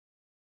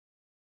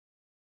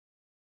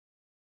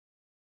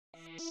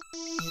Hello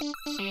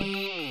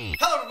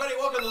everybody,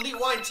 welcome to Elite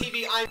Wine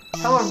TV.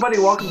 Hello everybody,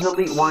 welcome to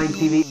Elite Wine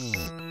TV.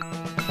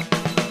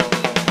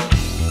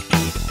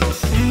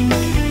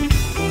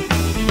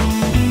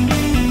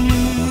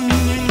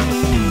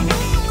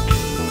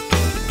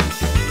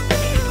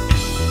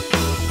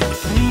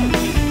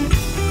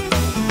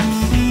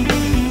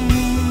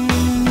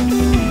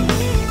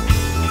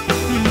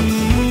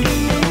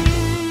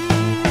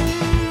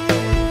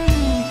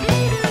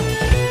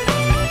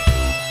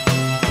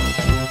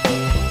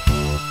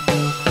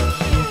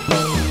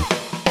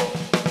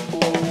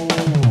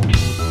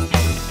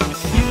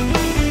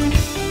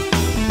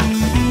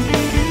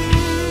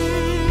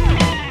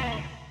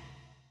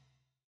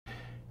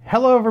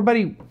 Hello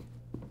everybody,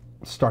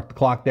 start the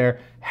clock there.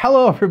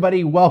 Hello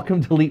everybody,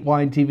 welcome to Elite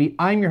Wine TV.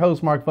 I'm your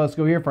host Mark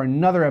Fusco here for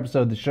another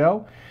episode of the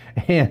show.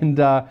 And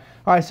all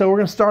right, so we're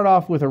gonna start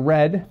off with a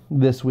red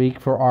this week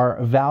for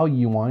our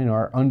value wine,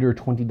 our under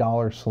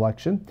 $20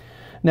 selection.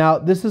 Now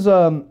this is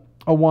a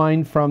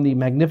wine from the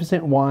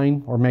Magnificent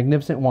Wine or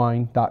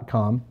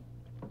magnificentwine.com,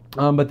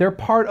 but they're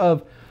part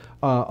of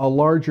a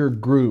larger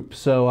group.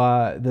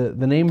 So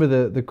the name of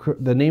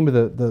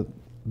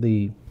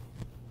the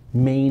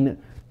main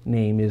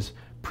name is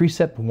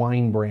Precept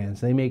Wine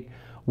Brands. They make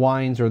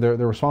wines, or they're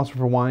responsible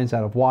for wines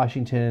out of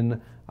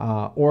Washington,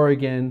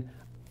 Oregon,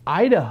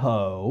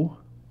 Idaho,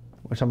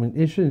 which I'm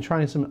interested in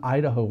trying some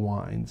Idaho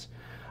wines.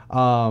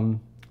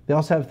 They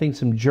also have things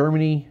from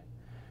Germany,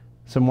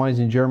 some wines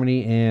in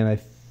Germany, and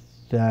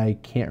I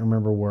can't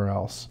remember where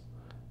else.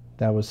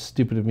 That was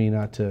stupid of me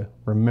not to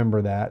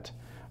remember that.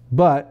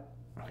 But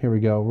here we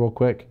go, real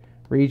quick.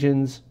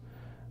 Regions,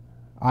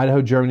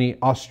 Idaho, Germany,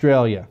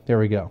 Australia. There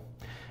we go.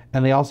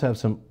 And they also have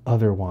some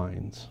other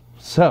wines.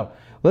 So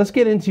let's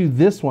get into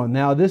this one.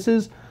 Now this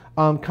is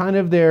kind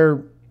of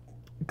their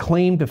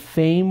claim to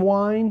fame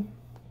wine,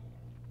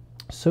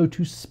 so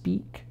to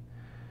speak.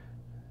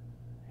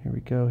 Here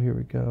we go, here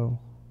we go.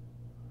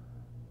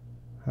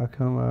 How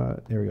come,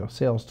 there we go,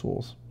 sales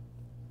tools.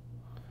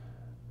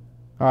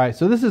 All right,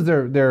 so this is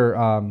their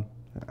oh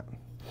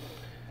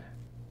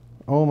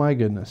my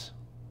goodness,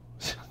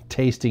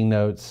 tasting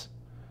notes.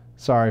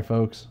 Sorry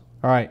folks.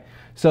 All right.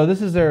 So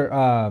this is their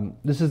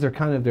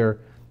kind of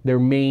their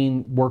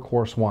main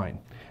workhorse wine.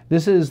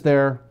 This is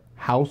their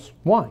house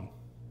wine,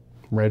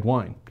 red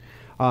wine.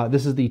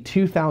 This is the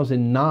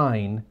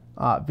 2009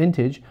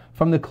 vintage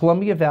from the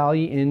Columbia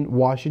Valley in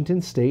Washington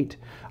State.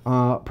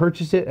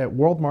 Purchased it at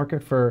World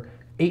Market for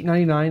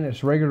 $8.99.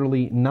 It's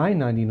regularly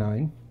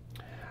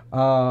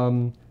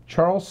 $9.99.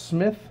 Charles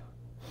Smith,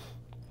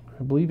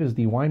 I believe, is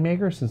the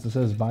winemaker, since it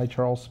says by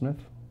Charles Smith.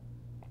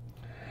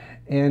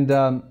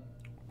 And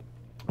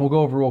we'll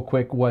go over real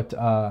quick what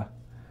the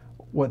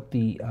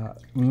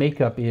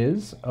makeup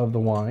is of the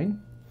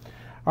wine.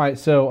 All right,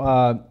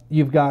 so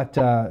you've got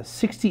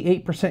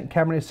 68%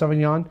 Cabernet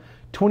Sauvignon,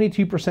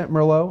 22%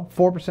 Merlot,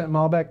 4%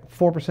 Malbec,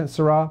 4%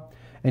 Syrah,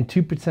 and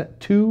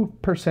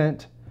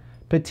 2%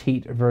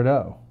 Petit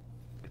Verdot.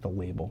 Get the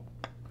label,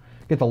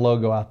 get the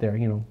logo out there,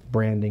 you know,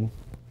 branding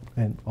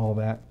and all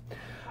that.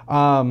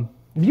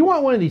 If you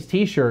want one of these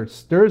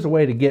T-shirts, there is a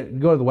way to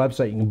go to the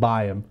website. You can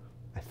buy them,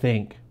 I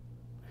think.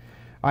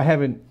 I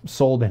haven't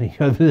sold any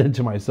other than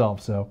to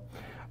myself, so.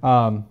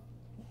 All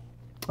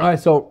right,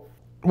 so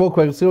real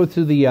quick, let's go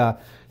to the,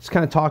 let's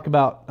kind of talk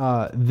about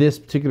this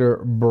particular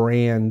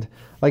brand.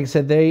 Like I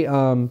said,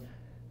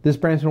 this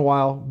brand's been a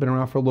while, been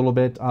around for a little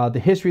bit.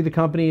 The history of the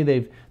company,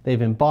 they've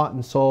been bought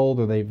and sold,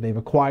 or they've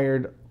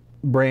acquired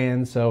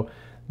brands. So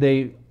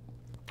I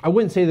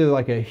wouldn't say they're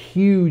like a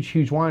huge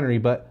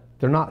winery, but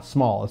they're not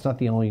small. This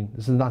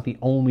is not the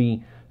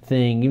only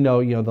thing. You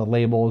know, the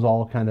label is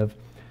all kind of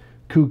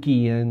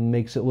kooky and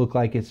makes it look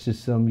like it's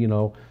just some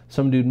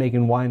dude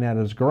making wine out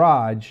of his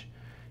garage.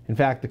 In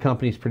fact, the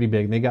company's pretty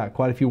big. They got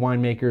quite a few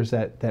winemakers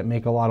that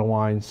make a lot of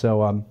wine.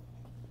 So,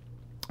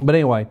 but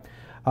anyway,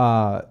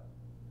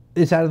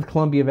 it's out of the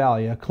Columbia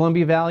Valley.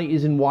 Columbia Valley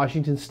is in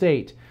Washington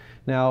State.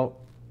 Now,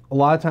 a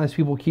lot of times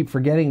people keep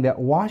forgetting that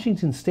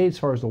Washington State, as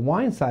far as the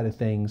wine side of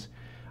things,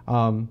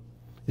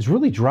 is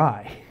really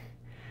dry.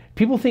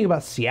 People think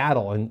about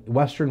Seattle and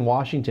Western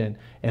Washington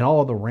and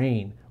all of the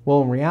rain.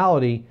 Well, in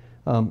reality,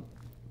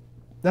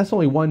 that's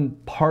only one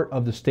part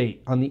of the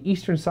state. On the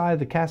eastern side of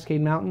the Cascade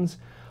Mountains,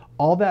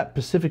 all that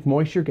Pacific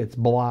moisture gets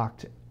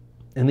blocked,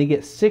 and they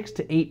get 6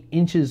 to 8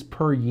 inches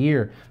per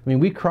year. I mean,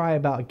 we cry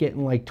about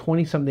getting like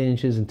 20-something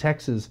inches in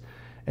Texas,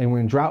 and we're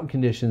in drought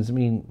conditions. I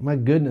mean, my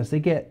goodness,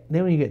 they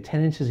only get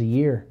 10 inches a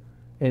year,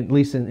 at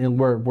least in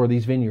where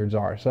these vineyards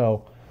are.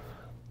 So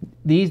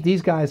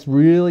these guys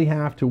really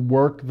have to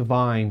work the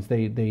vines.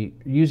 They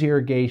use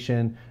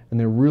irrigation, and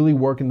they're really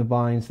working the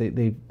vines.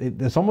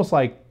 It's almost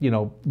like,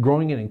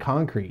 growing it in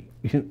concrete,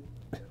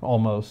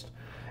 almost.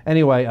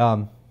 Anyway,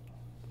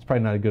 it's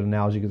probably not a good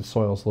analogy because the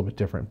soil is a little bit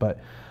different, but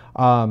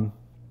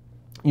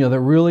they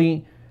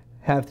really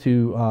have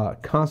to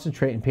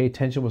concentrate and pay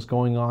attention to what's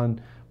going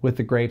on with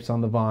the grapes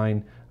on the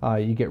vine.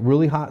 You get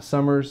really hot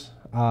summers,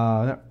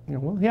 hot,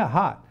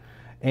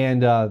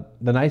 and the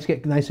nights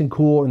get nice and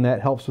cool, and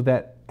that helps with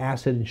that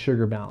acid and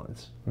sugar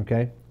balance.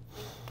 Okay.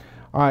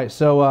 All right,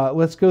 so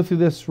let's go through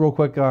this real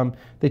quick.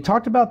 They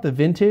talked about the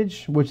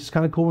vintage, which is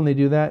kind of cool when they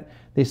do that.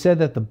 They said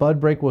that the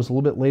bud break was a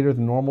little bit later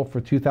than normal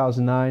for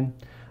 2009,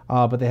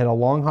 but they had a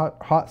long,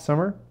 hot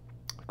summer.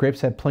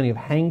 Grapes had plenty of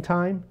hang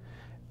time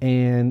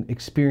and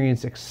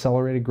experienced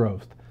accelerated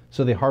growth.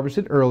 So they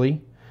harvested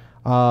early,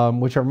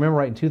 which I remember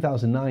right in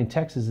 2009,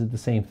 Texas did the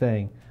same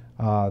thing.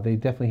 They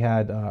definitely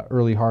had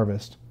early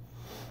harvest.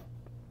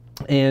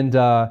 And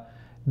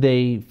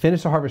they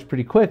finished the harvest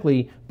pretty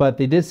quickly, but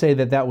they did say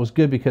that that was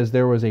good because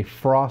there was a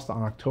frost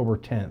on October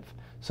 10th.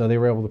 So they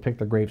were able to pick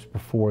the grapes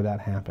before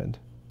that happened.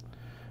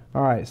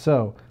 All right,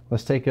 so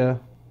let's take a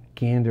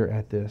gander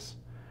at this.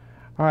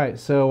 All right,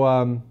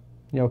 so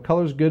you know,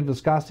 color's good,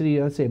 viscosity,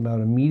 I'd say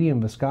about a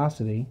medium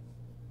viscosity.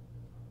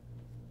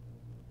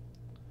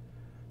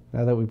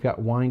 Now that we've got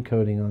wine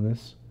coating on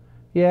this.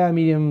 Yeah,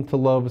 medium to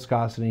low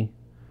viscosity.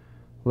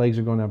 Legs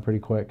are going down pretty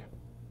quick.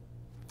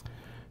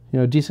 You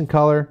know, decent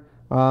color.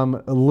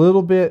 A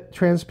little bit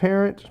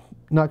transparent,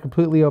 not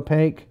completely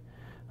opaque.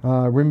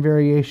 Rim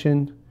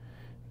variation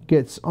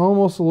gets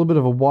almost a little bit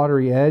of a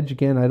watery edge.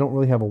 Again, I don't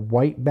really have a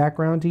white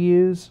background to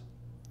use,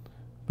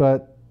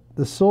 but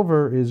the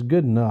silver is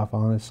good enough,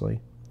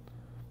 honestly.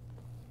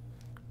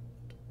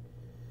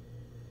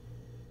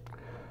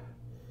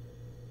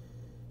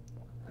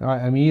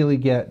 I immediately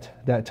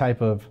get that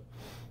type of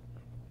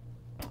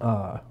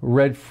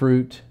red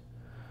fruit,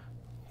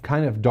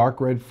 kind of dark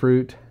red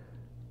fruit.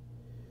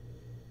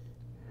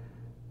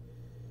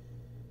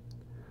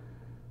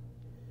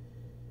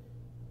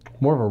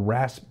 More of a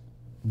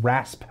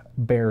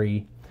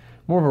raspberry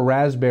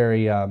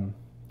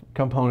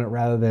component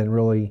rather than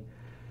really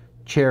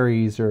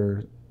cherries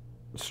or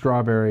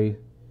strawberry.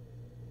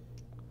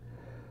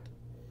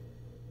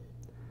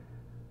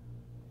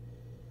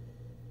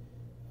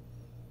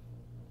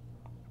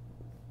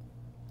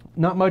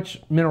 Not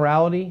much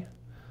minerality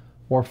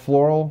or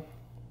floral.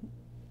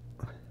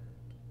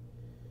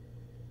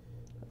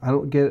 I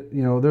don't get,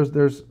 you know,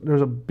 there's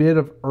a bit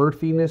of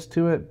earthiness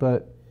to it,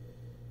 but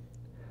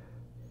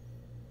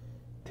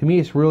to me,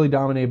 it's really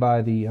dominated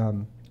by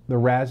the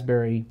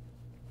raspberry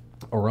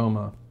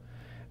aroma,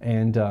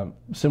 and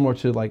similar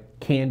to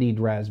like candied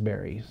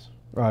raspberries,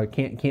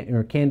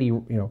 candy,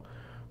 you know,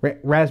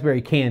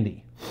 raspberry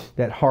candy,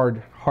 that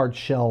hard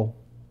shell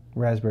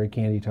raspberry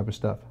candy type of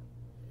stuff.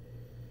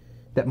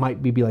 That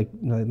might be like,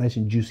 you know, nice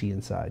and juicy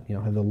inside. You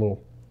know,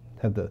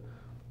 have the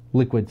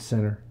liquid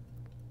center.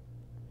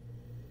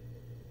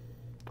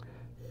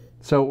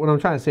 So what I'm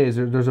trying to say is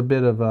there's a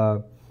bit of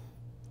a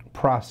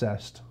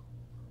processed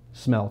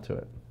smell to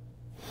it.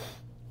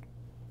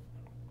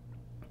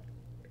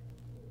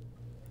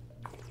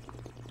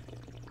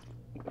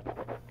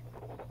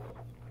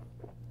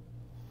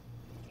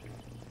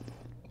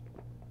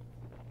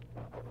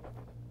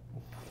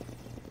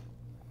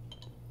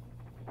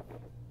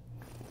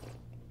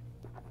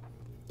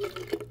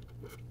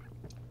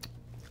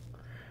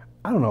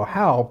 I don't know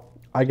how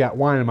I got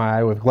wine in my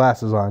eye with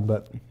glasses on,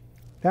 but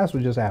that's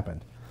what just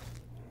happened.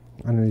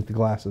 Underneath the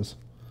glasses,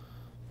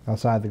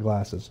 outside the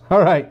glasses.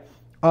 All right,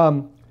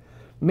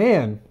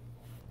 man,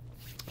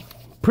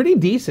 pretty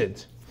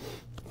decent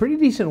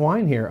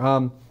wine here.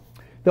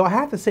 Though I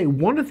have to say,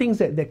 one of the things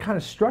that kind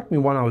of struck me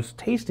when I was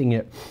tasting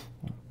it,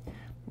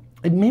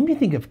 it made me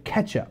think of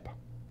ketchup.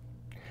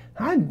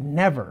 I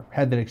never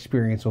had that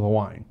experience with a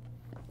wine,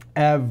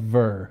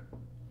 ever.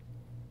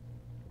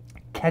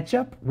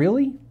 Ketchup,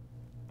 really?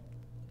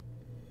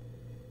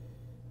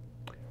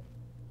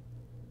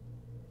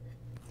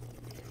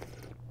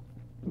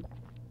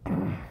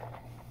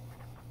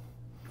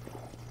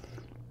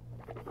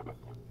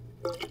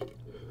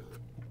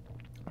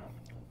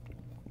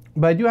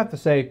 But I do have to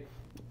say,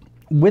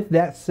 with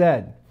that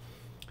said,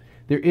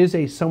 there is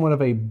a somewhat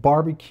of a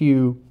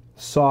barbecue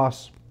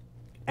sauce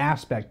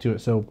aspect to it.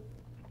 So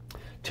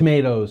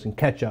tomatoes and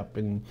ketchup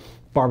and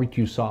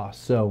barbecue sauce.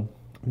 So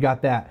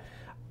got that.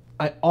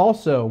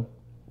 So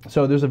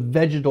there's a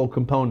vegetal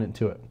component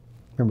to it.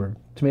 Remember,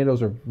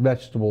 tomatoes are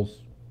vegetables.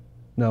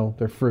 No,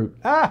 they're fruit.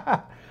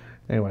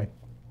 Anyway,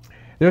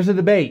 there's a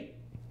debate,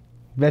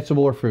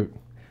 vegetable or fruit.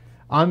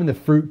 I'm in the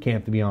fruit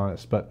camp, to be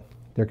honest, but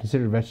they're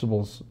considered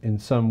vegetables in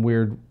some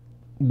weird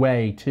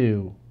way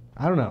too.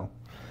 I don't know.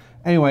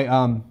 Anyway,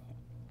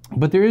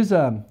 but there is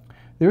a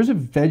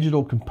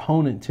vegetal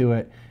component to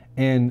it,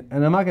 and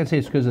I'm not going to say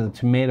it's because of the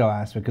tomato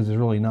aspect, because it's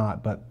really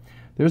not, but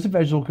there's a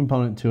vegetal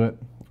component to it.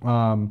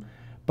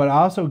 But I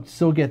also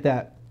still get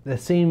that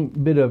same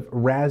bit of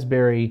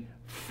raspberry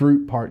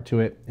fruit part to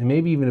it, and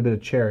maybe even a bit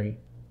of cherry.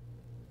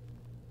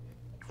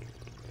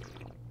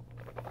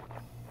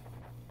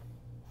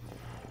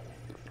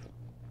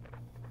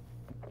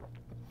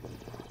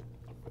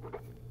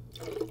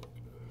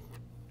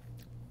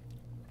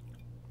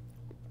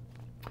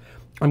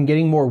 I'm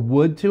getting more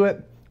wood to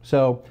it,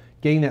 so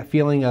getting that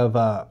feeling of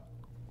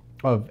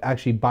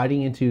actually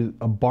biting into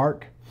a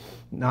bark,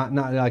 not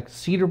like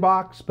cedar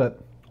box,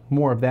 but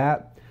more of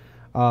that.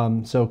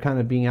 So kind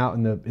of being out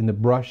in the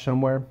brush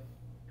somewhere.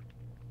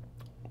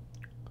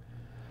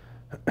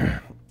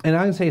 And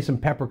I can say some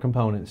pepper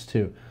components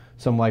too,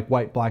 some like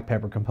white black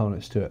pepper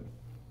components to it.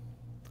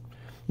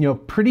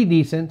 pretty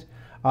decent,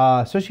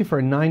 especially for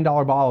a $9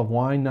 bottle of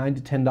wine, $9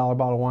 to $10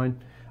 bottle of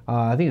wine.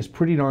 I think it's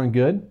pretty darn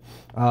good.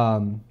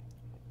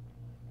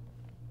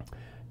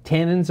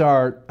 Tannins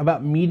are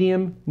about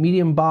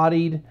medium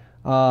bodied.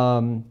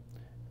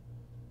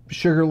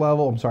 Sugar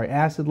level,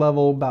 acid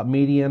level, about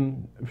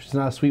medium. It's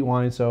not a sweet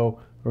wine, so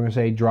we're gonna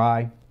say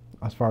dry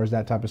as far as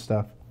that type of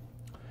stuff.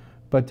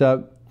 But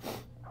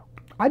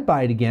I'd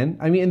buy it again.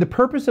 I mean, and the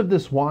purpose of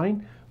this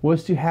wine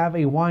was to have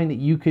a wine that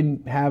you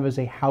can have as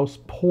a house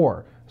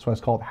pour. That's why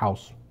it's called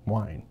house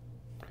wine.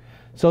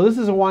 So this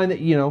is a wine that,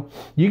 you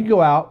can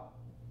go out,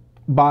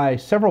 buy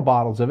several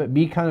bottles of it,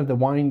 be kind of the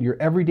wine, your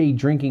everyday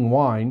drinking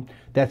wine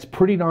that's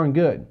pretty darn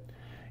good.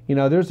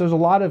 There's a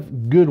lot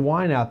of good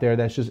wine out there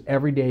that's just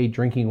everyday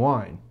drinking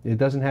wine. It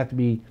doesn't have to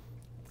be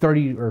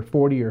 30 or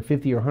 40 or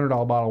 50 or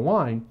 $100 bottle of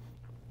wine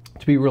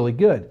to be really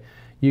good.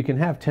 You can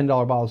have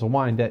 $10 bottles of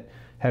wine that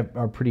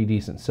are pretty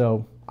decent.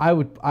 So I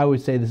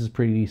would say this is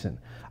pretty decent.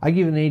 I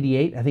give it an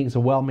 88. I think it's a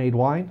well-made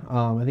wine.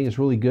 I think it's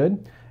really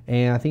good,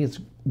 and I think it's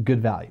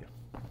good value.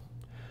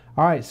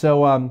 All right,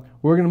 so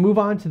we're going to move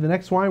on to the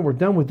next wine. We're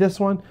done with this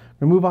one.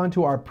 We're going to move on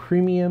to our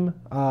premium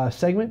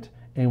segment,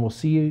 and we'll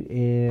see you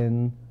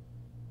in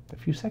a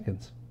few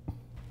seconds.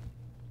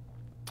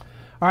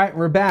 All right,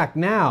 we're back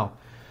now.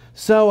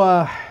 So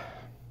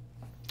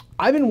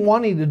I've been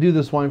wanting to do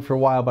this wine for a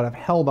while, but I've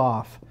held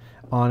off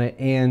on it.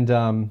 And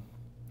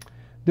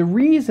the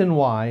reason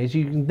why is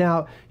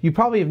you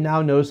probably have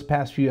now noticed the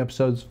past few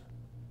episodes.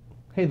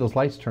 Hey, those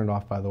lights turned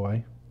off, by the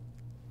way.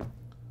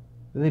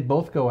 Did they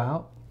both go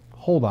out?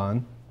 Hold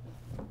on.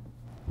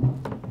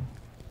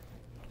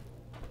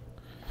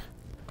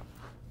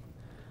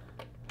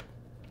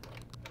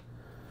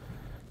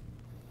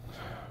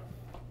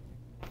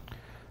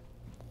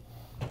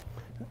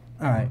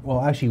 All right,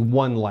 well, actually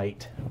one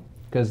light,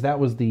 because that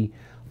was the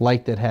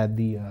light that had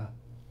the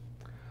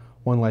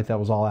one light that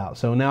was all out.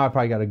 So now I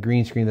probably got a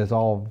green screen that's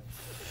all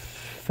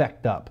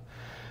fecked up.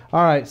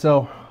 All right,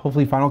 so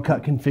hopefully Final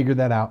Cut can figure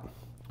that out.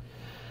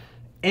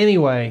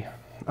 Anyway,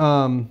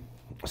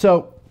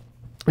 so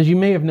as you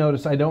may have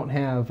noticed, I don't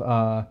have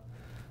a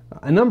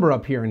number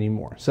up here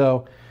anymore.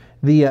 So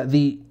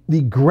the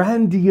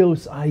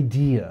grandiose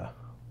idea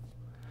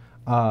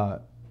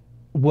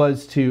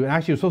was to, and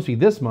actually it was supposed to be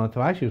this month,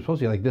 or actually it was supposed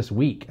to be like this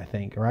week, I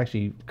think, or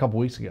actually a couple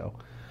weeks ago.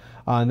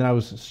 And then I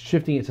was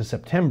shifting it to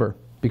September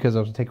because I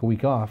was going to take a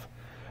week off,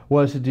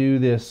 was to do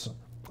this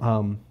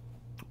wines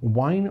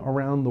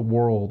around the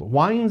world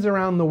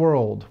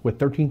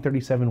with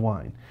 1337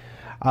 wine.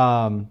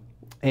 So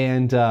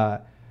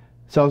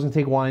I was going to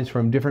take wines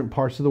from different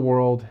parts of the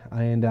world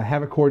and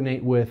have it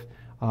coordinate with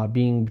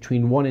being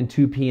between 1 and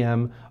 2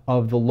 p.m.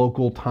 of the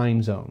local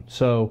time zone.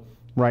 So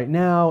right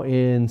now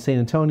in San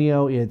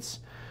Antonio, it's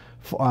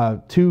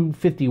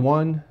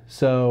 2:51,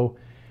 so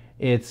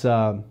it's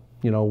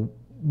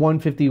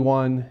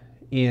 1:51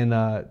 in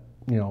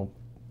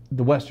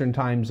the Western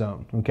time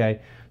zone.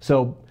 Okay,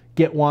 so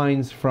get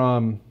wines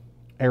from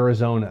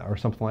Arizona or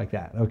something like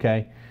that.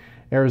 Okay,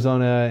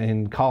 Arizona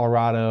and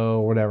Colorado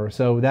or whatever.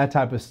 So that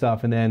type of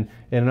stuff, and then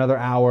in another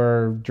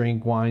hour,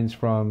 drink wines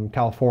from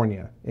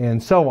California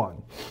and so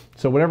on.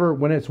 So whatever,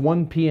 when it's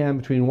 1 p.m.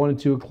 between 1 and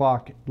 2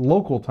 o'clock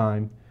local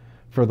time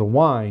for the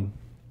wine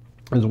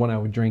is when I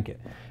would drink it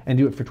and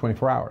do it for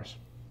 24 hours.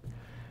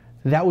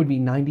 That would be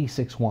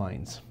 96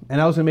 wines. And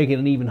I was going to make it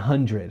an even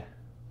 100.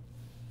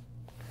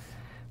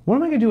 What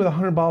am I going to do with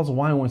 100 bottles of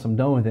wine once I'm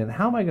done with it? And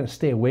how am I going to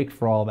stay awake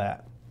for all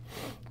that?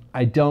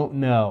 I don't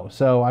know.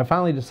 So I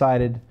finally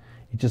decided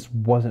it just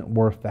wasn't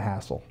worth the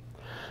hassle.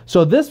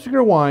 So this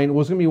particular wine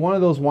was going to be one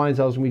of those wines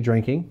I was going to be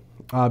drinking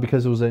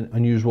because it was an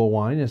unusual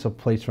wine. It's a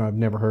place where I've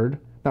never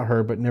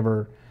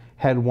never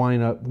had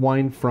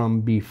wine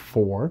from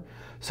before.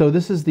 So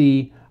this is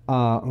the,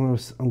 I'm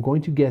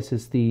going to guess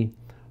it's the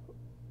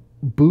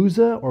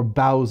Bouza or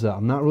Bouza,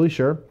 I'm not really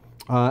sure.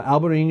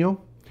 Albarino,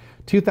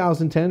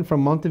 2010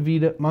 from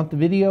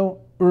Montevideo,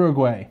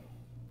 Uruguay.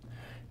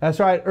 That's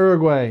right,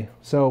 Uruguay.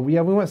 So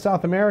yeah, we went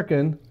South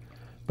American,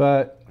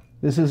 but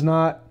this is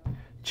not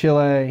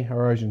Chile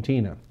or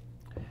Argentina.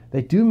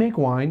 They do make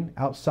wine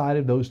outside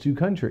of those two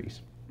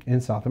countries in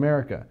South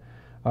America.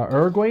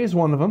 Uruguay is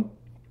one of them,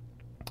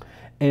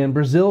 and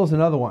Brazil is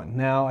another one.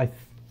 Now, I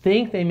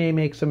think they may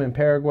make some in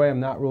Paraguay. I'm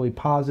not really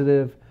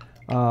positive.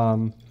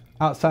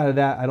 Outside of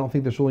that, I don't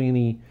think there's really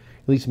any,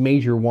 at least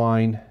major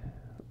wine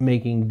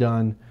making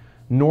done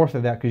north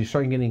of that, because you're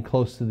starting getting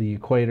close to the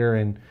equator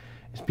and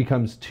it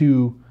becomes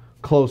too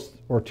close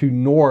or too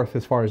north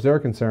as far as they're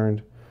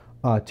concerned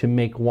to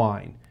make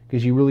wine,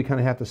 because you really kind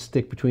of have to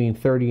stick between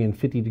 30 and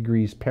 50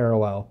 degrees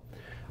parallel.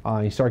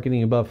 You start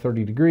getting above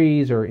 30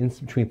 degrees or in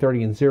between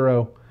 30 and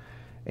 0,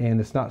 and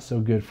it's not so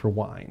good for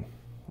wine.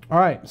 All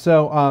right,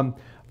 so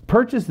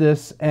purchased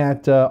this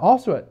at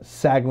also at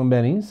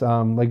Saglenbenny's,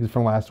 like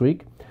from last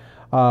week,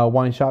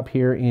 wine shop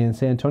here in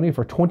San Antonio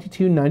for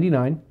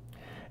 $22.99,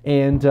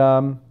 and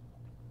I'm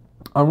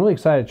really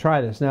excited to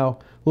try this. Now,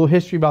 a little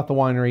history about the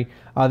winery.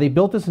 They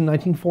built this in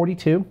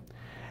 1942,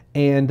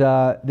 and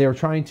they were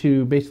trying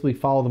to basically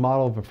follow the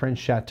model of a French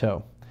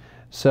chateau.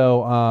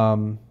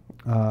 So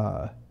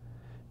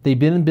They've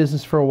been in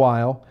business for a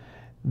while.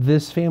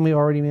 This family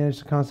already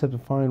managed the concept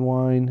of fine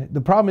wine.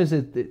 The problem is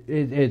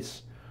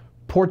it's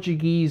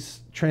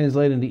Portuguese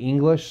translated into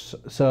English,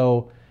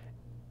 so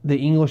the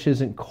English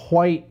isn't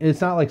quite,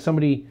 it's not like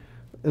somebody,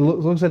 it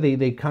looks like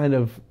they kind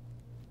of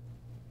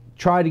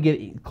try to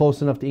get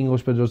close enough to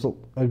English, but there's a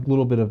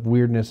little bit of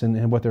weirdness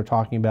in what they're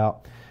talking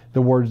about,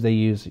 the words they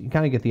use. You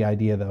kind of get the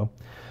idea though.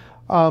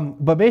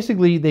 But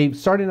basically they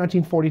started in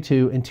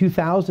 1942. In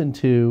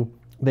 2002,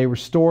 they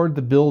restored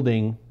the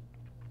building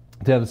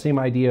to have the same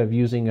idea of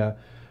using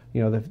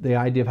the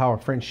idea of how a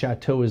French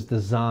chateau is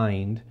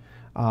designed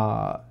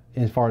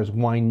as far as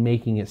wine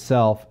making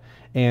itself,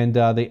 and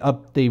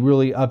they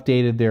really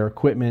updated their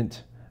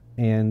equipment,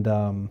 and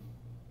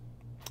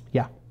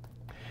yeah,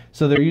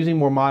 so they're using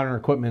more modern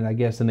equipment, I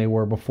guess, than they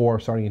were before,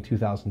 starting in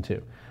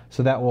 2002.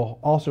 So that will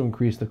also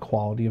increase the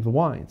quality of the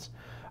wines.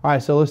 All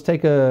right, so let's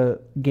take a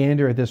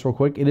gander at this real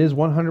quick. It is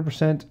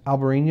 100%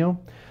 Albarino.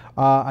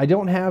 I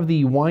don't have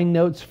the wine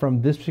notes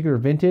from this particular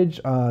vintage.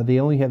 They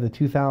only have the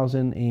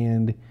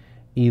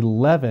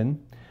 2011.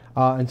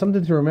 And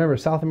something to remember,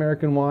 South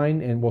American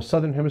wine and, well,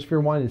 Southern Hemisphere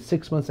wine is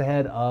 6 months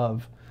ahead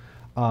of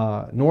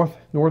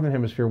Northern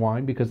Hemisphere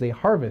wine because they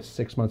harvest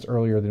 6 months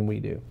earlier than we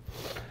do.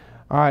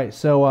 All right,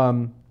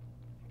 so,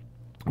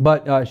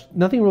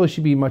 nothing really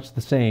should be much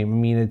the same. I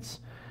mean, it's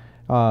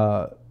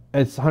 100%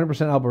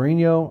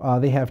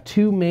 Albarino. They have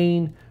two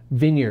main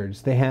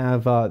vineyards. They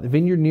have the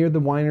vineyard near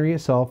the winery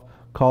itself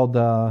called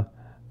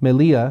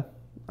Melilla.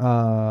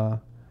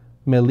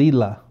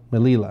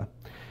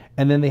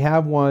 And then they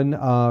have one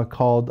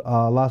called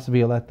Las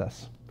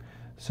Violetas.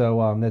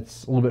 So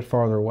that's a little bit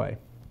farther away.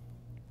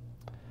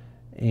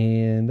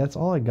 And that's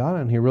all I got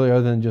on here, really,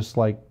 other than just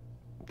like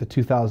the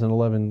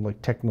 2011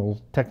 like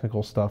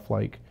technical stuff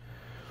like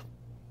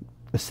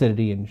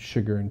acidity and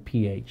sugar and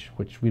pH,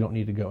 which we don't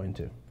need to go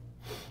into.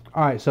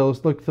 All right, so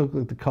let's look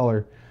at the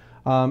color.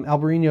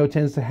 Albarino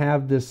tends to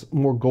have this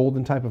more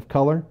golden type of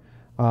color.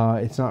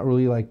 It's not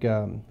really like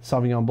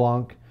Sauvignon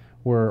Blanc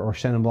or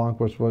Chenin Blanc,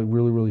 where it's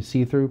really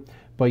see-through,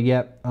 but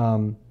yet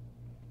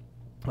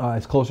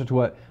it's closer to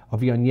what a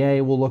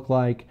Viognier will look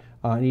like,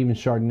 and even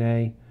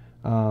Chardonnay.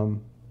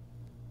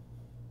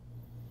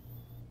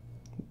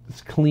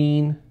 It's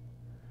clear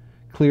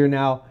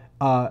now.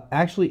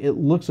 Actually, it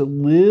looks a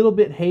little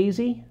bit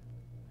hazy,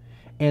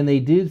 and they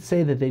did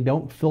say that they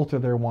don't filter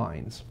their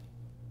wines.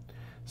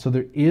 So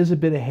there is a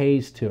bit of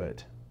haze to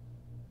it.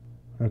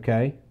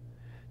 Okay?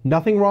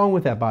 Nothing wrong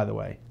with that, by the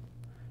way.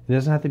 It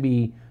doesn't have to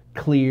be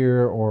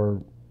clear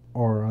or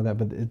all that,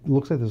 but it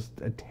looks like there's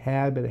a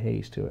tad bit of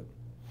haze to it.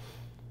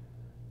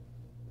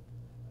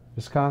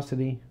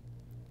 Viscosity.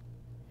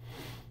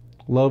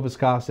 Low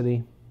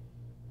viscosity.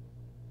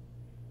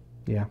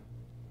 Yeah.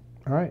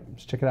 All right,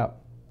 let's check it out.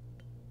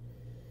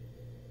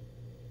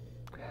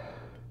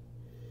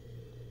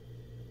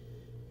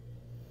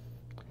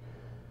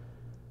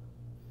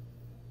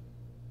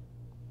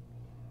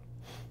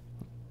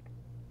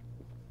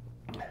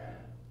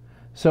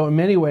 So in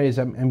many ways,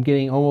 I'm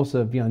getting almost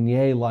a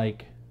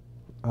Viognier-like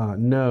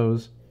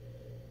nose,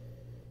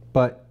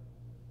 but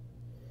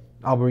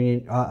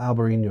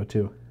Albarino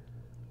too,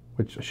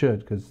 which I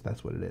should, because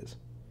that's what it is.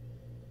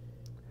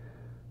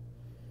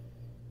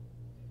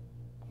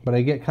 But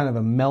I get kind of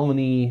a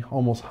melony,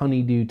 almost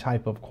honeydew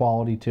type of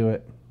quality to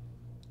it.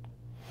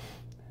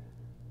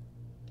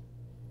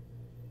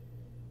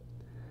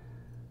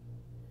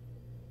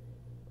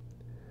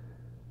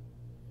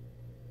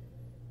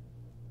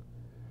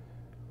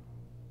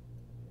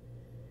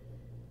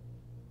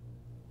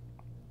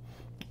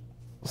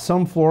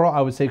 Some floral,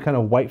 I would say kind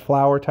of white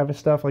flower type of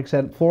stuff. Like I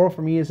said, floral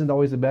for me isn't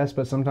always the best,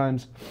 but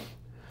sometimes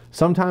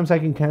I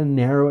can kind of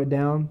narrow it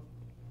down.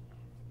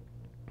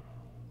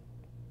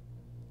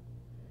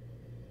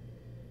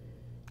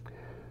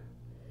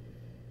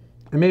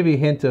 And maybe a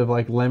hint of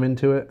like lemon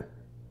to it.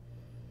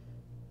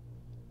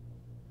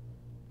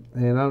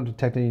 And I don't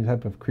detect any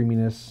type of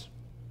creaminess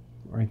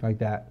or anything like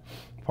that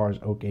as far as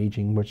oak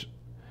aging, which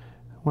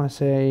I want to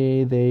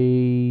say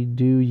they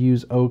do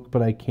use oak,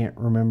 but I can't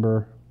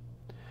remember.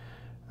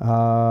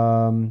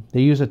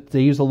 They use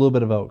a little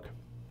bit of oak.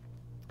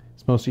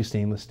 It's mostly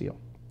stainless steel.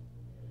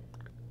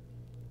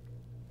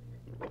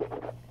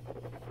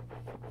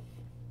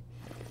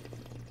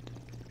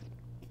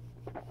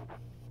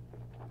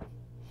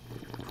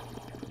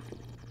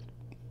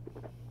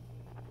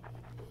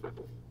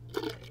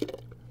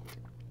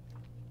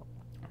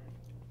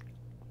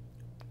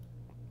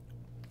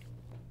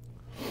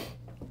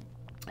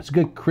 It's a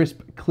good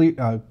crisp,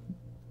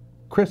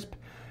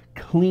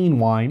 clean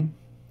wine.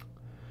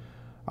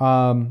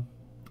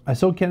 I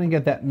still kind of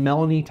get that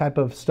melony type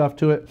of stuff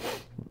to it.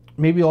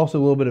 Maybe also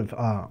a little bit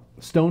of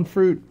stone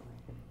fruit,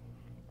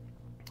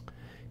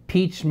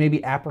 peach,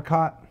 maybe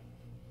apricot.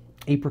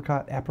 I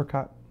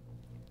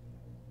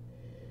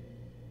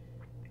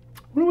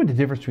wonder what the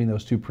difference between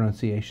those two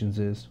pronunciations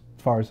is,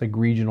 as far as like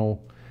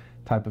regional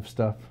type of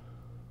stuff.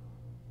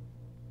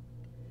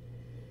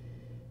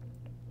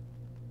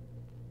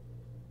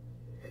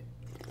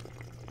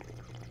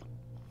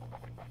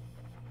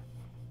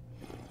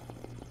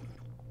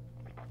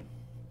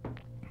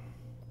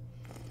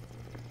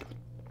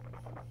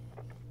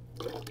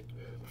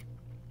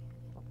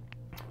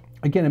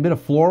 Again, a bit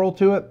of floral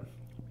to it,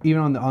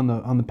 even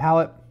on the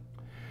palate.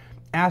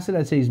 Acid,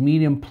 I'd say, is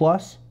medium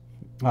plus.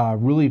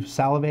 Really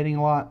salivating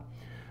a lot,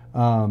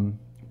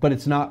 but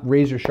it's not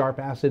razor sharp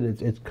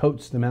acid. It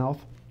coats the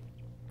mouth.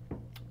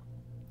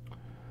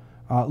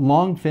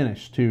 Long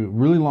finish too,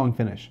 really long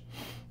finish.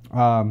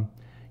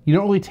 You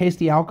don't really taste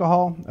the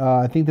alcohol.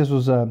 I think this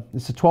was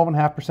it's a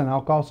 12.5%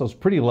 alcohol, so it's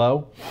pretty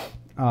low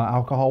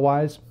alcohol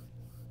wise.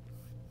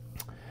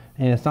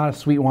 And it's not a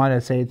sweet wine.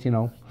 I'd say it's, you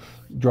know,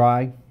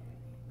 dry.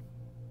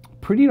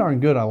 Pretty darn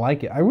good. I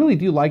like it. I really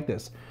do like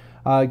this.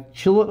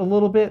 Chill it a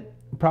little bit,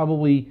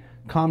 probably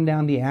calm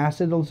down the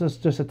acid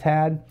just a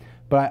tad.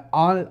 But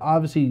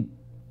honestly,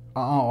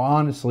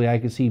 I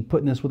could see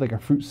putting this with like a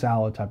fruit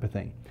salad type of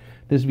thing.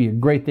 This would be a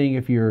great thing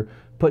if you're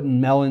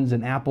putting melons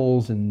and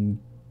apples and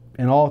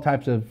all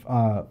types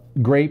of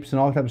grapes and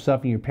all types of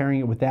stuff, and you're pairing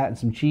it with that and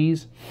some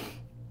cheese.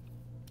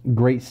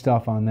 Great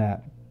stuff on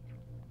that.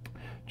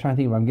 I'm trying to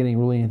think if I'm getting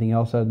really anything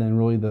else other than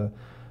really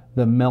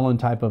the melon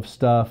type of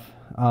stuff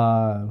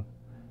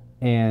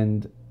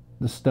and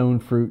the stone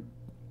fruit.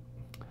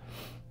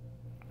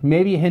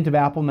 Maybe a hint of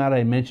apple. Now that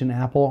I mentioned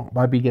apple,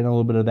 might be getting a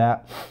little bit of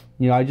that.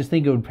 You know, I just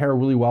think it would pair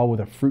really well with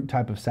a fruit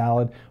type of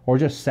salad, or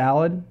just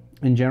salad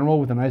in general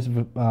with a nice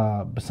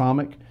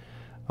balsamic.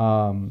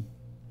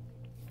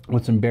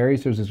 With some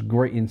berries, there's this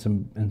great, and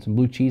some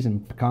blue cheese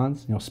and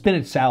pecans. You know,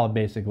 spinach salad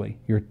basically.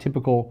 Your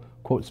typical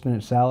quote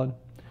spinach salad.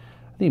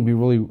 I think it'd be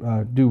really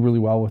do really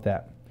well with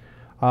that.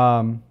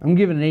 I'm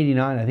giving it an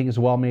 89. I think it's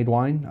a well-made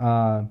wine,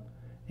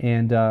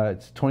 and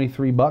it's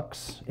 23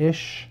 bucks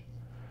ish,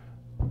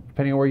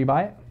 depending on where you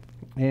buy it,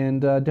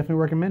 and definitely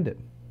recommend it.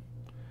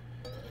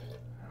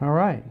 All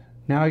right,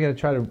 now I got to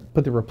try to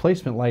put the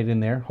replacement light in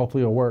there.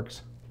 Hopefully it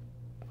works.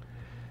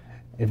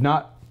 If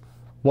not,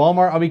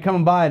 Walmart, I'll be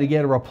coming by to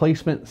get a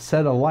replacement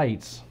set of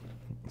lights.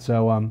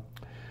 So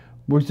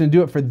we're just going to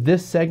do it for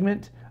this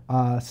segment.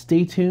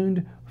 Stay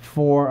tuned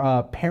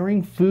for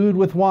pairing food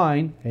with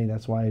wine. Hey,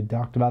 that's why I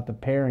talked about the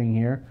pairing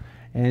here.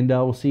 And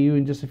we'll see you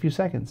in just a few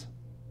seconds.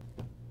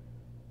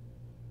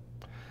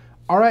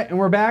 All right, and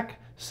we're back.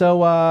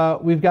 So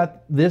we've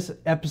got this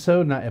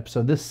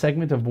this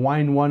segment of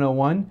Wine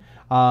 101.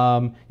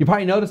 You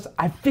probably noticed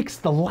I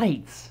fixed the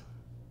lights.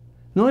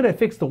 Not only did I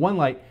fix the one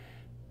light,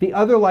 the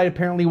other light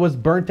apparently was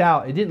burnt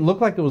out. It didn't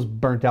look like it was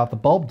burnt out. The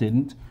bulb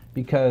didn't,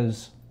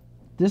 because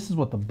this is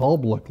what the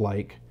bulb looked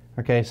like.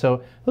 Okay, so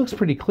it looks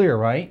pretty clear,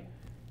 right?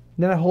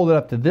 Then I hold it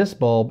up to this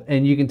bulb,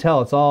 and you can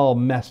tell it's all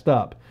messed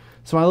up.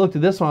 So when I looked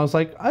at this one, I was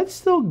like, it's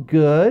still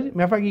good.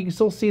 Matter of fact, you can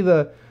still see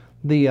the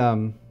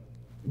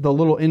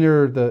little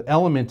the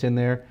element in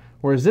there.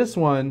 Whereas this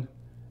one,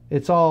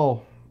 it's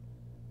all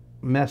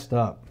messed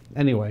up.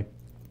 Anyway,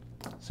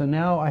 so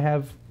now I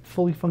have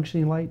fully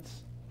functioning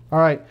lights. All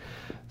right,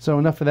 so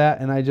enough of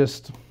that, and I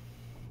just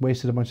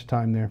wasted a bunch of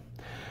time there.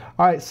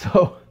 All right,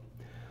 so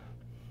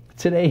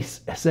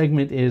today's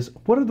segment is,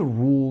 what are the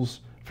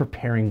rules for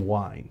pairing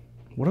wine?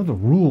 What are the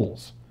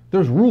rules?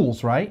 There's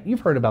rules, right?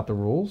 You've heard about the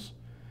rules.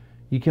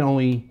 You can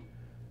only,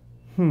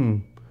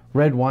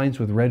 red wines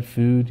with red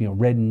food, you know,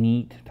 red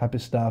meat type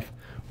of stuff.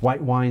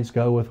 White wines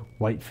go with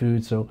white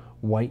food, so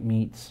white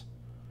meats.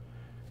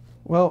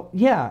 Well,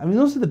 yeah, I mean,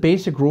 those are the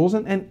basic rules,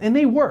 and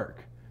they work.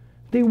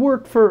 They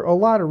work for a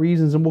lot of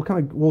reasons, and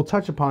we'll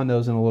touch upon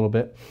those in a little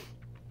bit.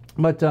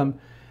 But and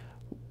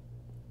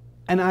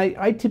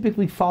I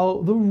typically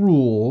follow the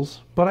rules,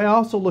 but I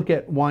also look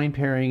at wine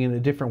pairing in a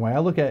different way. I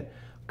look at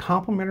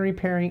complementary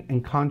pairing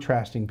and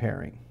contrasting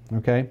pairing.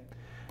 Okay,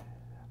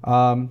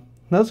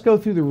 let's go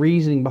through the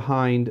reasoning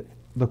behind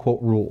the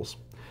quote rules.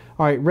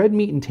 All right, red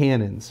meat and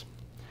tannins.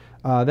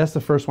 That's the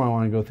first one I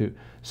want to go through.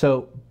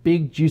 So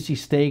big juicy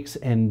steaks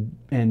and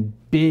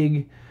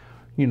big,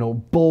 you know,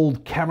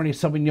 bold Cabernet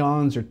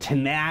Sauvignons or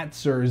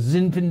Tanats or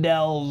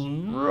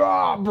Zinfandels,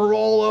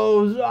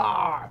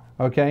 Barolos,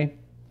 okay?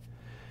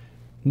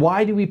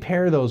 Why do we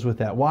pair those with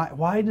that?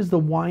 Why does the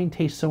wine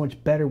taste so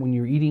much better when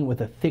you're eating it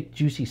with a thick,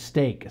 juicy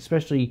steak,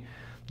 especially,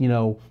 you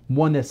know,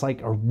 one that's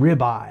like a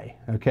ribeye,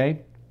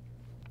 okay?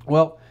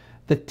 Well,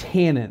 the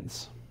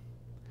tannins.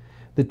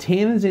 The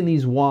tannins in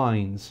these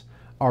wines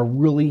are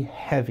really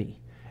heavy.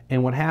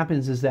 And what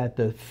happens is that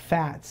the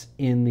fats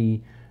in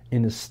the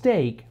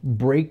steak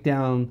break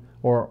down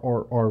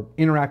or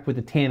interact with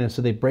the tannin,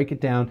 so they break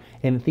it down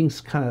and things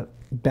kind of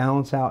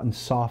balance out and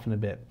soften a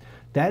bit.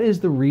 That is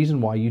the reason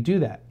why you do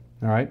that.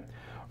 All right,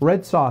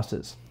 red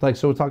sauces, like,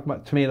 so we're talking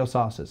about tomato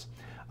sauces.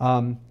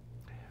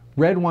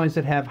 Red wines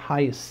that have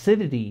high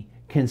acidity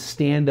can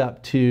stand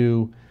up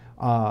to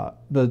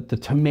the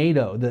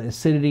tomato, the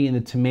acidity in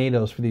the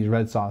tomatoes for these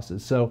red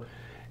sauces. So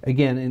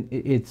again,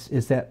 it's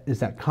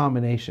that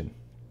combination.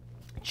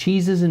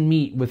 Cheeses and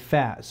meat with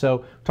fat.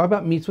 So talk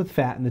about meats with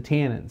fat and the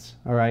tannins.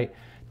 All right,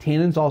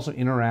 tannins also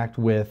interact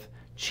with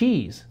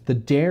cheese, the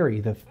dairy,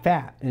 the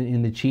fat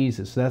in the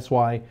cheeses. So that's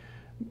why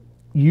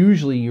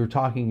usually you're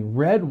talking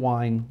red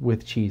wine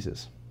with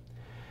cheeses.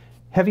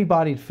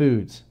 Heavy-bodied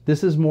foods.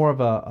 This is more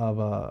of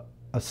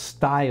a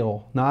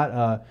style,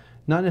 not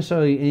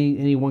necessarily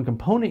any one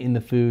component in the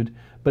food,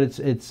 but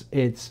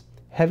it's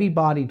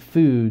heavy-bodied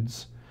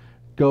foods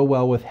go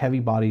well with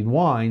heavy-bodied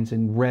wines,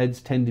 and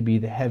reds tend to be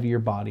the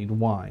heavier-bodied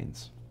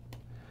wines.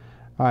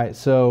 All right,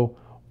 so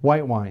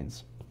white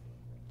wines.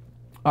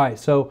 All right,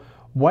 so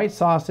white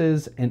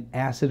sauces and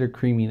acid or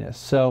creaminess.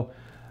 So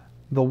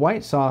the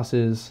white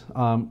sauces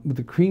with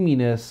the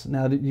creaminess,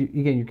 now again,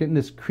 you're getting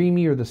this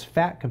creamy or this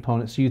fat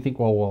component, so you think,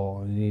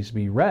 well, it needs to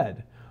be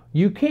red.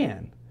 You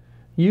can.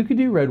 You could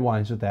do red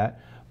wines with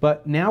that,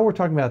 but now we're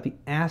talking about the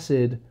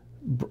acid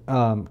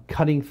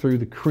cutting through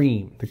the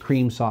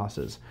cream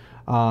sauces.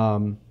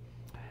 And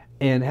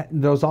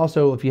those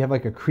also, if you have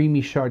like a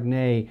creamy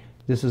Chardonnay,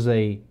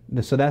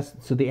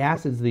 so the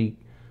acid's the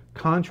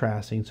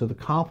contrasting, so the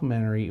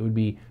complementary, it would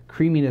be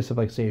creaminess of,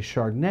 like, say, a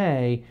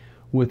Chardonnay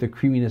with the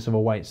creaminess of a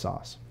white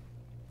sauce.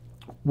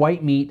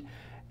 White meat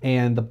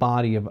and the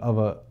body of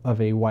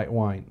a white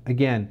wine.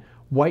 Again,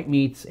 white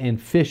meats and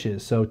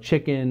fishes, so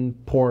chicken,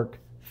 pork,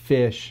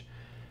 fish,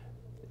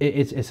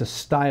 it's a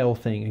style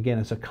thing. Again,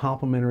 it's a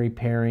complementary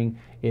pairing.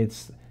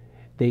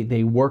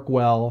 They work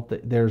well.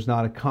 There's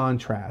not a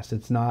contrast.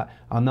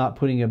 I'm not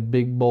putting a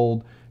big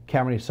bold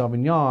Cabernet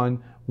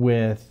Sauvignon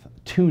with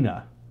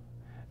tuna.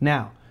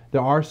 Now,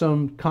 there are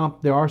some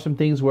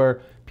things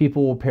where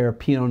people will pair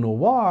Pinot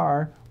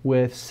Noir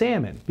with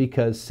salmon,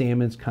 because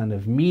salmon's kind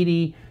of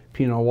meaty.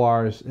 Pinot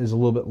Noir is a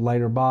little bit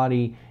lighter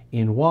body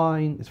in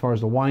wine as far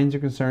as the wines are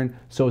concerned,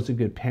 so it's a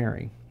good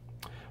pairing.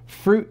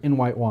 Fruit in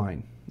white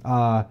wine.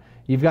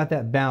 You've got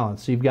that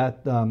balance. So you've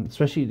got,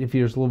 especially if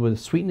there's a little bit of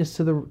sweetness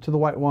to the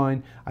white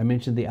wine. I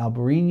mentioned the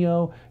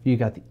Albarino. You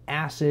got the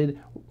acid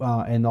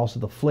and also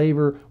the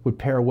flavor would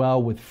pair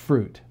well with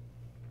fruit.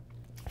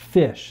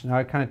 Fish. Now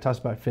I kind of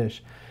touched about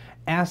fish.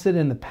 Acid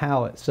in the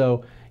palate.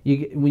 So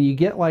when you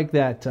get like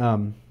that,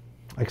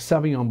 like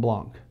Sauvignon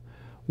Blanc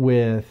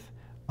with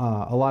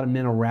a lot of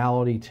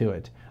minerality to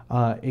it,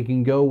 it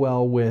can go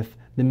well with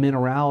the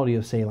minerality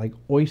of, say, like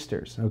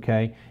oysters,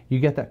 okay? You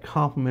get that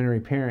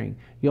complementary pairing.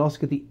 You also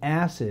get the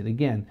acid.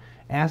 Again,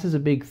 acid is a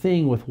big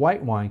thing with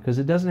white wine because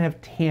it doesn't have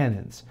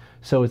tannins.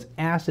 So it's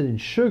acid and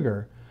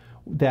sugar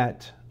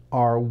that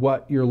are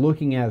what you're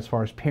looking at as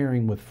far as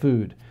pairing with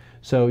food.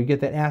 So you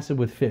get that acid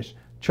with fish.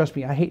 Trust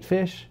me, I hate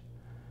fish.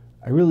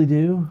 I really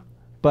do.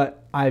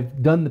 But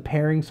I've done the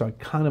pairing, so I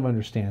kind of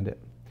understand it.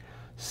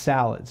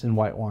 Salads and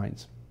white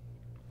wines.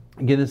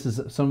 Again,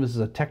 some of this is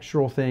a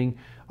textural thing,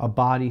 a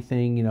body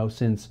thing,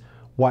 since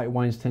white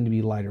wines tend to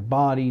be lighter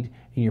bodied,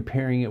 and you're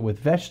pairing it with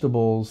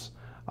vegetables,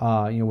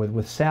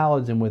 with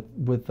salads and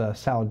with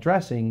salad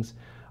dressings.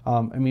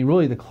 I mean,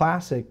 really a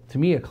classic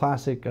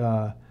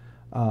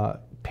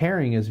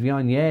pairing is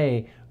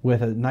Viognier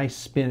with a nice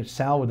spinach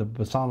salad with a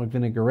balsamic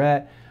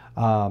vinaigrette,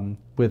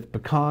 with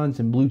pecans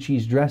and blue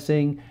cheese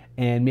dressing,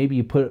 and maybe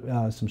you put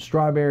some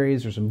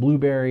strawberries or some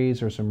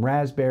blueberries or some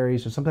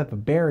raspberries or some type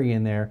of berry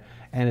in there,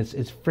 and it's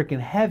freaking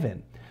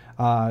heaven.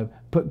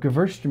 Put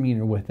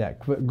Gewürztraminer with that.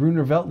 Put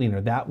Gruner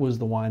Veltliner. That was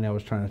the wine I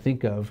was trying to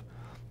think of.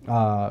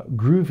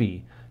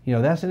 Groovy.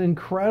 That's an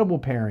incredible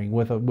pairing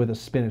with a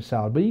spinach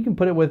salad. But you can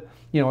put it with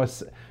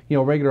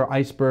regular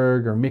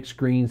iceberg or mixed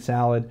green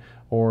salad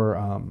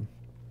or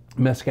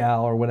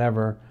mezcal or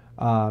whatever,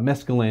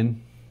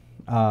 mescaline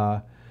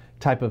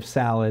type of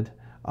salad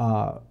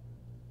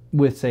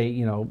with, say,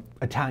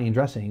 Italian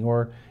dressing,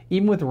 or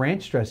even with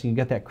ranch dressing. You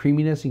get that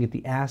creaminess, you get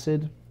the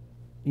acid.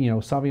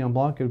 Sauvignon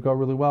Blanc would go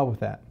really well with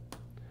that.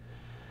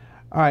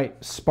 All right,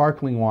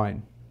 sparkling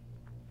wine.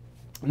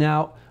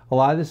 Now, a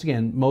lot of this,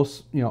 again,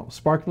 most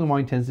sparkling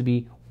wine tends to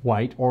be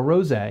white or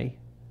rosé.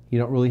 You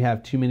don't really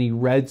have too many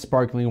red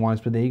sparkling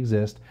wines, but they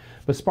exist.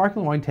 But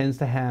sparkling wine tends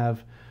to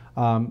have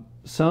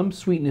some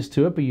sweetness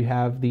to it, but you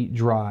have the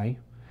dry,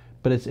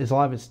 but it's a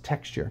lot of its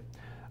texture.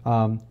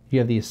 You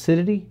have the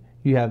acidity,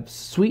 you have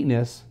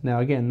sweetness.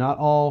 Now, again, not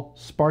all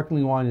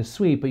sparkling wine is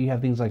sweet, but you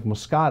have things like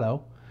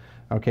Moscato,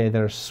 okay,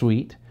 that are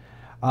sweet.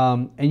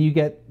 And you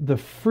get the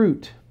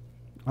fruit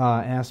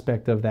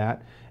aspect of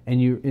that, and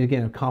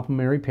again, a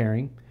complementary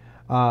pairing.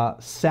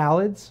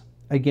 Salads,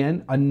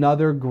 again,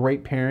 another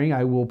great pairing.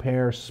 I will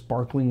pair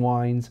sparkling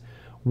wines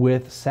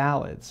with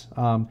salads.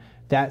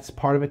 That's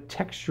part of a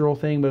textural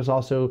thing, but it's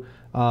also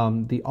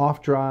the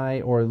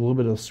off-dry or a little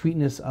bit of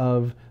sweetness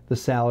of the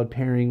salad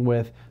pairing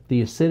with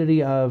the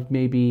acidity of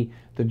maybe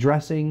the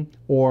dressing,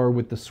 or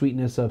with the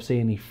sweetness of, say,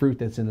 any fruit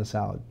that's in the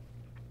salad.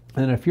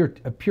 And then if you're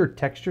a pure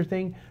texture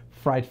thing,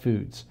 fried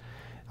foods.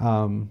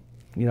 There's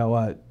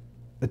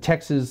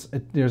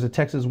a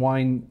Texas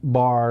wine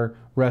bar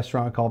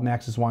restaurant called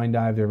Max's Wine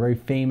Dive. They're very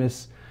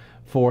famous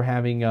for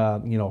having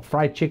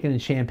fried chicken and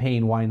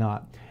champagne. Why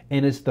not?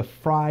 And it's the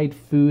fried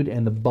food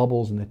and the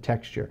bubbles and the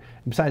texture.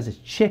 And besides, it's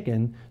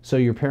chicken, so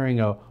you're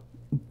pairing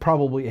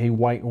probably a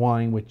white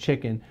wine with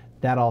chicken.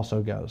 That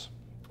also goes.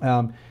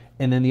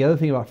 And then the other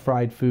thing about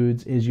fried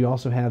foods is you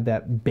also have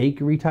that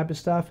bakery type of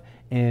stuff.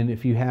 And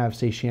if you have,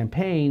 say,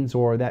 champagnes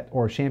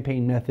or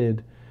champagne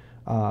method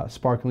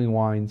sparkling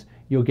wines,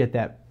 you'll get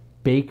that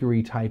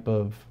bakery type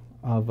of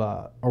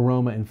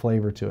aroma and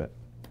flavor to it.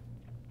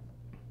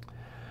 All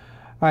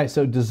right,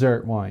 so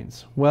dessert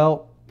wines.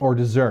 Well, or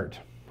dessert.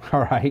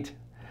 All right.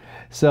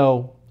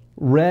 So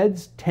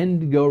Reds tend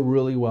to go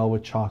really well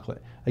with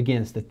chocolate.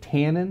 Again, it's the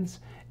tannins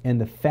and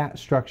the fat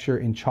structure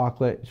in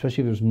chocolate,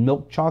 especially if there's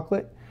milk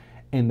chocolate,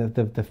 and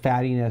the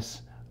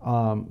fattiness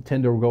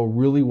tend to go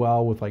really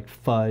well with like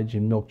fudge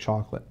and milk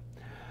chocolate.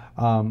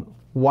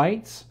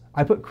 Whites,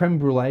 I put creme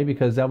brulee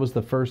because that was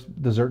the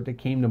first dessert that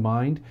came to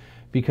mind,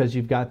 because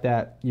you've got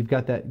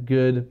that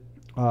good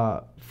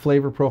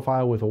flavor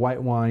profile with a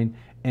white wine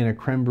and a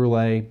creme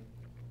brulee,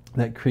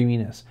 that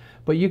creaminess.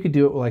 But you could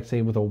do it like,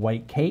 say, with a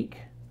white cake.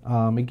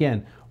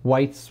 Again,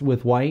 whites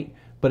with white,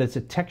 but it's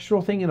a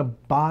textural thing and a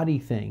body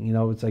thing. You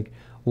know, it's like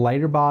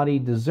lighter body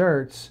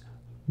desserts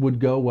would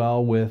go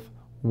well with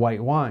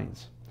white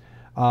wines.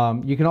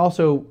 You can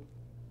also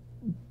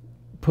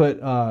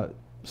put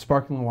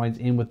sparkling wines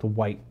in with the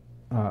white,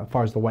 as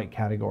far as the white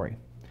category.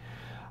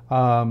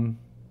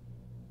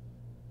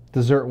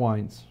 Dessert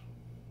wines.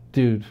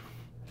 Dude,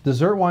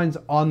 dessert wines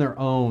on their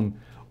own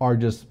are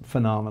just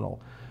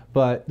phenomenal.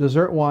 But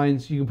dessert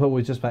wines you can put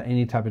with just about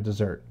any type of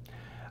dessert.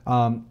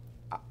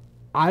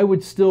 I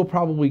would still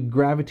probably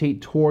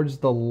gravitate towards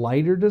the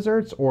lighter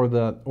desserts, or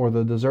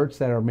the desserts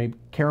that are maybe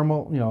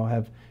caramel, you know,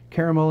 have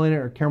caramel in it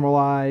or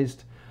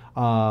caramelized,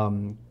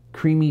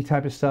 creamy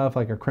type of stuff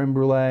like a creme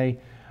brulee,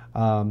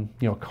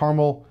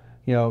 caramel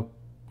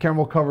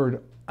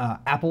covered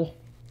apple,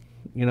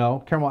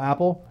 caramel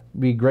apple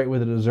would be great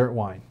with a dessert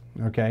wine,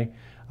 okay,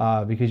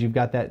 because you've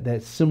got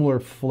that similar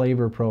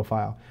flavor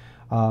profile.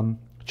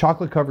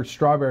 Chocolate covered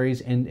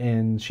strawberries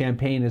and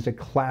champagne is a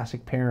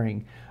classic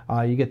pairing.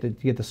 You get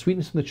the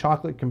sweetness from the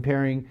chocolate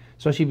comparing,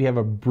 especially if you have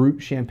a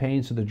brut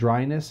champagne, so the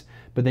dryness,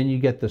 but then you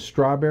get the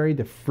strawberry,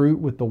 the fruit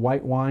with the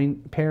white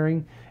wine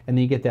pairing, and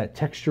then you get that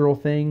textural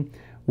thing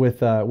with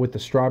the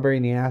strawberry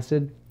and the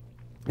acid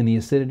and the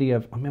acidity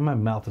of, I mean, my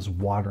mouth is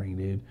watering,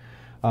 dude.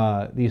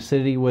 The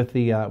acidity with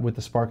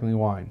the sparkling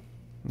wine.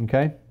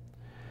 Okay?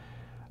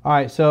 All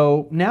right,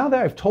 so now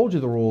that I've told you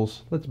the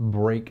rules, let's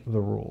break the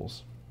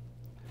rules.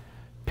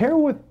 Pair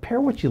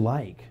what you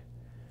like.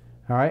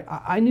 All right,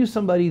 I knew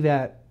somebody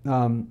that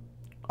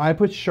I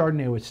put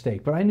Chardonnay with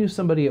steak, but I knew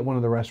somebody at one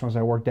of the restaurants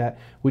I worked at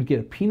would get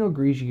a Pinot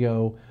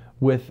Grigio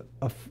with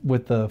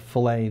the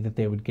fillet that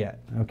they would get.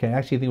 Okay,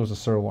 actually I think it was a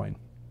sirloin,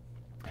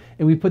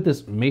 and we put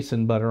this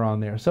mason butter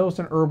on there, so it's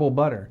an herbal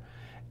butter.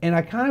 And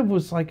I kind of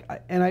was like,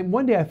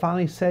 one day I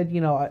finally said,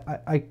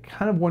 I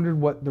kind of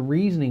wondered what the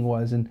reasoning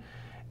was, and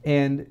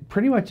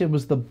pretty much it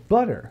was the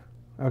butter.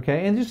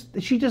 Okay, and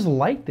she just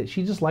liked it.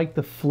 She just liked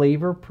the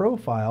flavor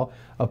profile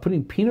of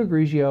putting Pinot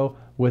Grigio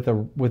with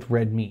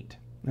red meat.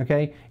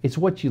 Okay, it's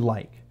what you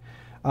like.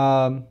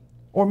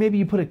 Or maybe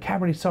you put a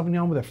Cabernet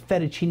Sauvignon with a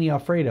fettuccine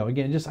Alfredo.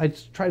 Again, I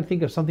just try to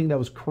think of something that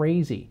was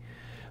crazy.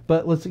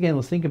 But let's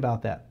think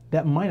about that.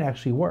 That might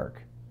actually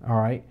work. All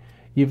right,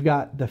 you've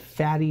got the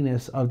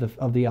fattiness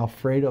of the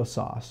Alfredo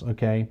sauce.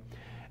 Okay,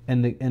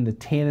 and the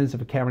tannins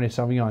of a Cabernet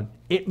Sauvignon.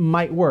 It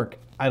might work.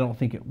 I don't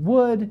think it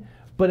would,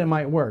 but it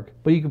might work.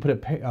 But you could put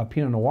a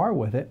Pinot Noir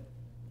with it.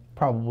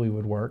 Probably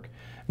would work.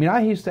 I mean,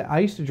 I used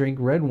to drink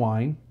red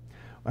wine,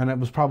 and it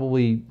was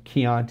probably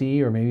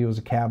Chianti, or maybe it was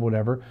a Cab,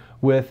 whatever,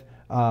 with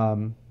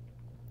a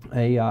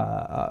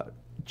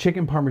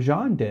chicken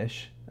Parmesan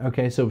dish.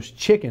 Okay, so it was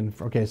chicken.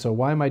 Okay, so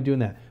why am I doing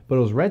that? But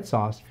it was red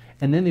sauce,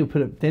 and then they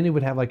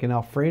would have like an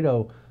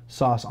Alfredo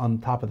sauce on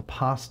top of the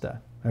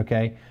pasta.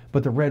 Okay,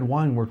 but the red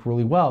wine worked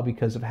really well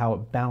because of how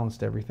it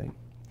balanced everything.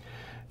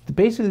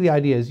 Basically, the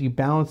idea is you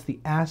balance the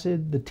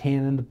acid, the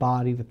tannin, the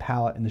body, the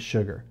palate, and the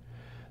sugar.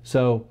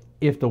 So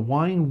if the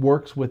wine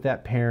works with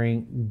that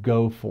pairing,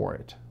 go for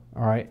it.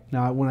 All right.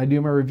 Now, when I do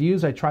my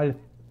reviews, I try to,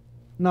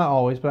 not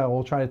always, but I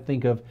will try to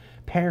think of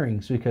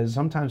pairings, because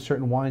sometimes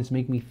certain wines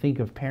make me think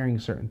of pairing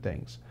certain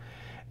things.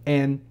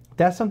 And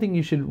that's something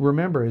you should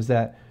remember, is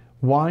that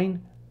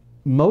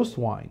most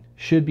wine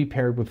should be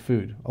paired with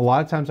food. A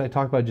lot of times I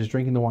talk about just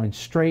drinking the wine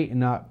straight and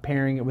not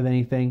pairing it with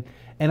anything.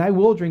 And I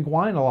will drink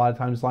wine a lot of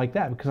times like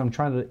that because I'm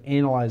trying to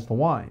analyze the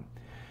wine.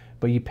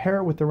 But you pair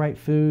it with the right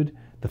food,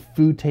 the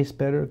food tastes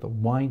better, the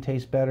wine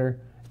tastes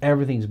better,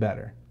 everything's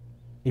better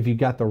if you've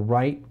got the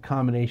right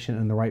combination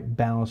and the right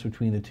balance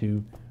between the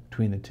two.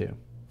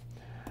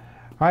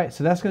 All right,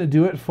 so that's going to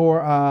do it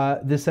for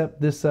this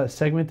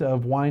segment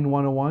of Wine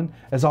 101.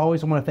 As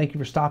always, I want to thank you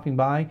for stopping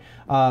by.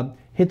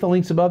 Hit the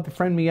links above to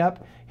friend me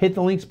up. Hit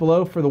the links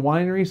below for the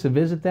wineries to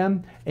visit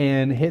them,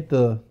 and hit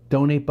the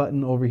donate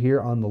button over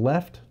here on the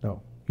left.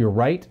 No, your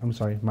right. I'm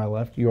sorry, my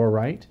left. Your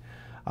right.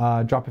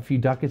 Drop a few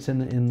ducats in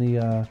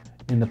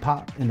the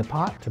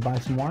pot to buy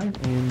some wine,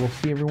 and we'll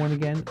see everyone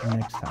again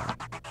next time.